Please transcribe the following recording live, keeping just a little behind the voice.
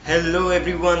Hello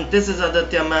everyone, this is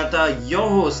Aditya Mehta, your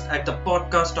host at the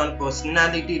podcast on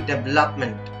personality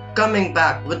development. Coming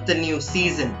back with the new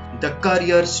season, the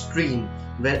Career Stream,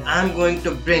 where I'm going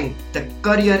to bring the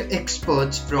career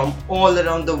experts from all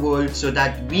around the world so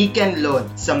that we can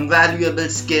learn some valuable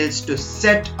skills to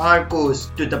set our course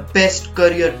to the best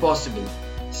career possible.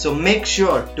 So make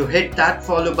sure to hit that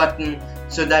follow button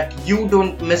so that you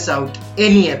don't miss out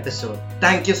any episode.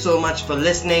 Thank you so much for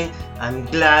listening. I'm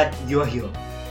glad you're here.